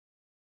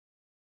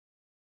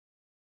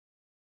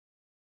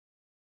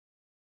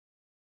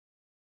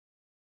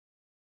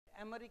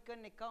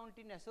American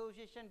Accounting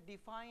Association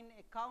define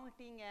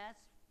accounting as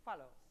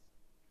follows.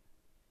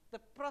 The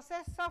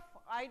process of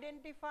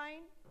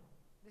identifying,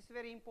 this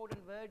very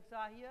important words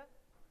are here,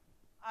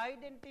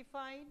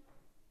 identifying,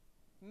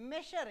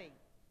 measuring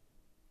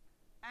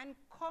and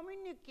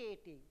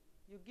communicating.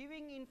 You are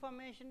giving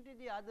information to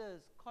the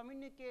others,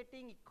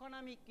 communicating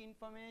economic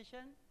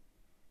information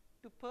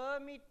to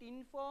permit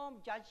informed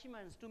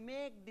judgments, to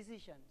make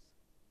decisions.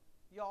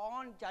 Your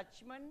own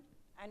judgment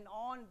and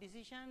own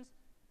decisions,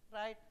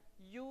 right,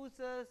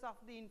 users of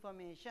the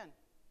information.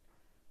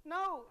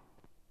 Now,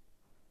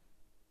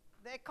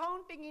 the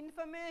accounting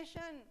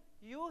information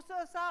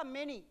users are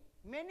many.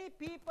 Many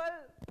people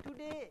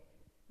today,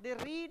 they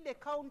read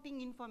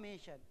accounting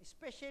information,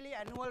 especially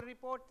annual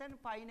reports and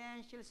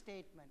financial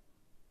statement.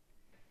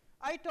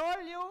 I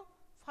told you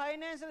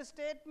financial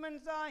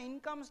statements are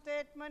income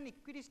statement,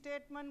 equity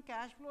statement,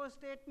 cash flow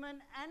statement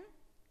and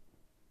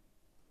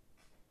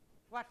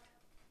what?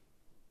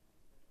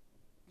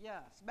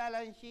 Yes,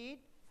 balance sheet,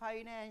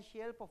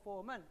 financial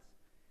performance.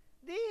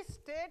 These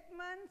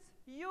statements,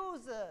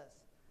 users,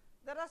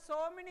 there are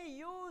so many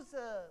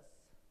users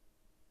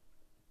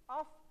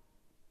of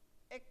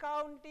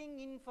accounting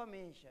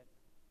information.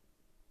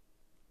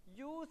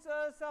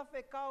 Users of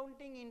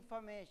accounting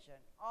information,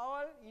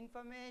 all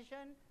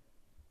information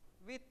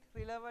with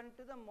relevant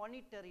to the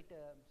monetary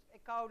terms.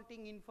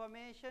 Accounting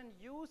information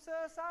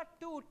users are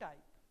two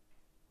types.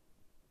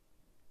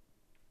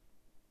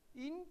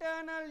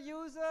 Internal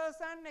users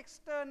and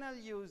external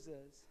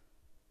users.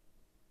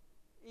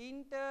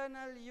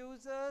 Internal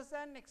users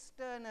and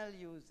external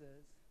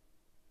users.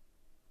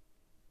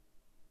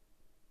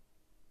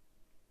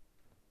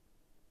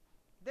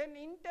 Then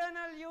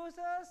internal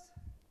users,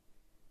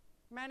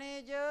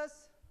 managers,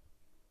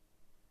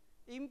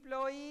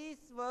 employees,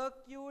 work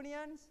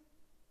unions,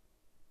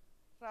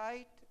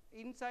 right,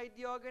 inside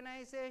the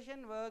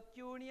organization, work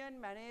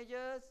union,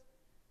 managers,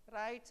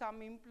 right,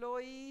 some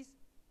employees.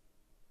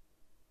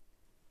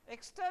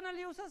 External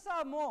users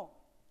are more.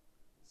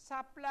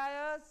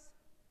 Suppliers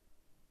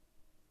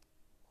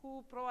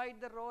who provide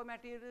the raw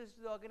materials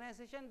to the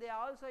organization, they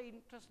are also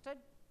interested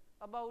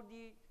about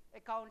the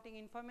accounting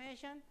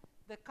information.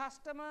 The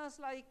customers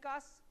like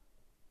us,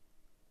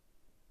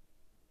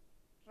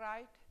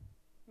 right,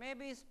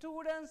 maybe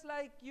students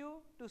like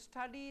you to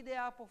study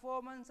their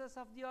performances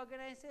of the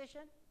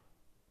organization.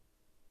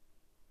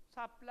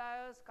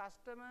 Suppliers,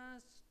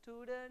 customers,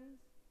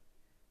 students,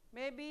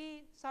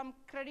 maybe some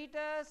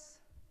creditors,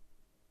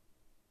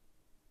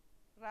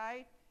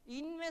 right,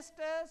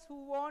 investors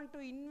who want to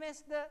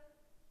invest the,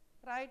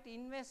 right,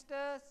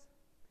 investors,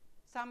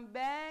 some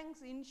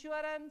banks,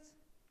 insurance,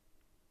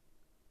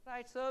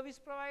 right, service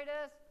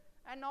providers,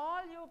 and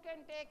all you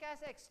can take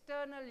as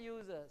external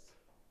users.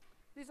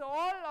 These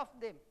all of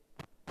them,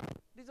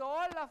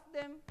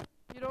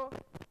 you know,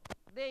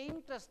 they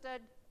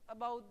interested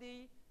about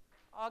the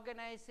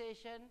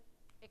organization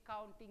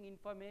accounting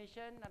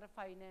information or a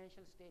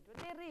financial statement.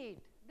 They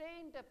read, they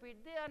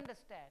interpret, they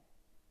understand.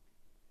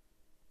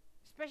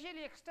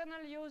 Especially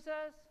external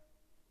users,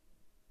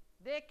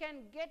 they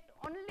can get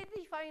only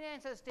the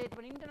financial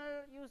statement.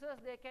 Internal users,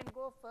 they can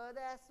go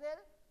further as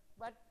well,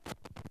 but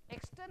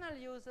external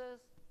users,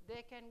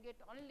 they can get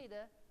only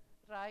the,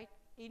 right,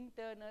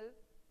 internal,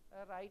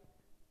 right,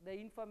 the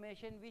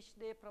information which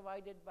they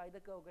provided by the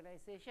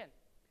organization.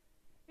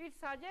 It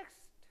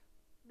suggests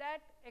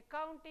that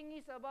accounting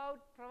is about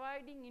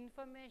providing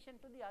information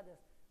to the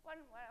others.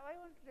 I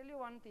want to tell you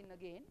one thing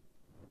again.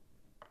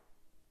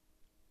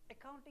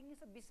 Accounting is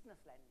a business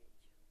language.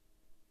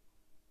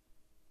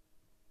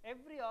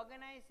 Every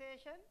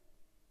organization,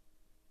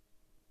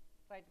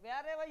 right,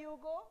 wherever you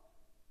go,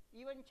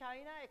 even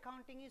China,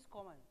 accounting is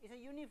common. It's a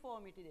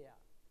uniformity there.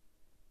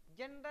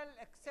 General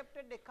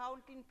accepted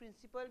accounting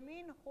principle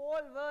mean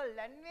whole world.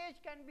 Language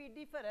can be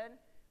different,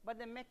 but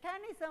the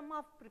mechanism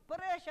of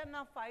preparation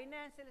of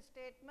financial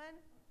statement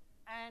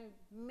and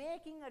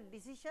making a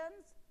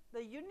decisions,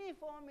 the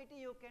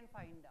uniformity you can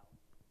find out.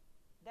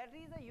 That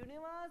is a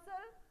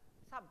universal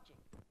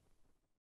subject.